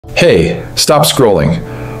Hey, stop scrolling.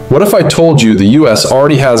 What if I told you the US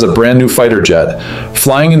already has a brand new fighter jet,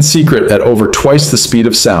 flying in secret at over twice the speed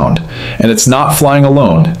of sound, and it's not flying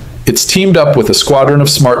alone. It's teamed up with a squadron of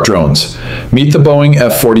smart drones. Meet the Boeing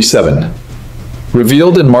F-47.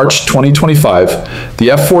 Revealed in March 2025, the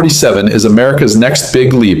F-47 is America's next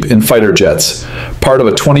big leap in fighter jets, part of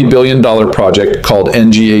a $20 billion project called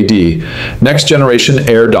NGAD, Next Generation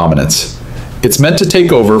Air Dominance. It's meant to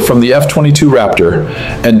take over from the F-22 Raptor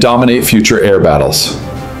and dominate future air battles.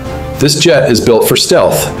 This jet is built for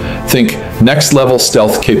stealth. Think next-level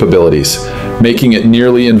stealth capabilities, making it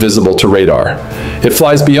nearly invisible to radar. It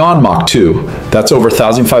flies beyond Mach 2, that's over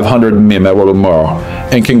 1,500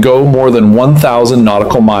 mph, and can go more than 1,000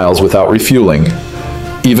 nautical miles without refueling.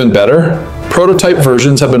 Even better, prototype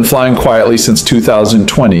versions have been flying quietly since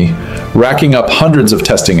 2020, racking up hundreds of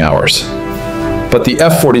testing hours. But the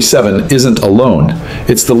F-47 isn't alone.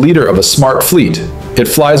 It's the leader of a smart fleet. It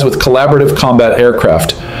flies with collaborative combat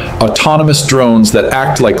aircraft, autonomous drones that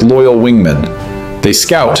act like loyal wingmen. They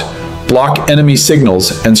scout, block enemy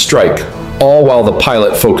signals, and strike, all while the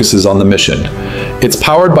pilot focuses on the mission. It's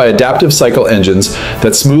powered by adaptive cycle engines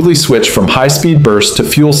that smoothly switch from high-speed burst to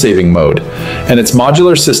fuel-saving mode, and its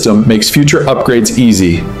modular system makes future upgrades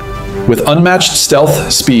easy. With unmatched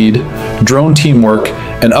stealth, speed, drone teamwork,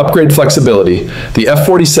 and upgrade flexibility, the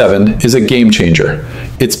F-47 is a game changer.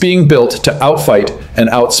 It's being built to outfight and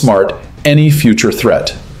outsmart any future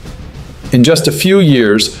threat. In just a few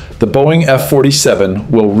years, the Boeing F-47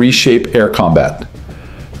 will reshape air combat.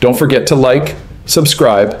 Don't forget to like,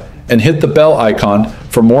 subscribe, and hit the bell icon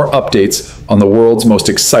for more updates on the world's most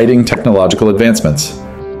exciting technological advancements.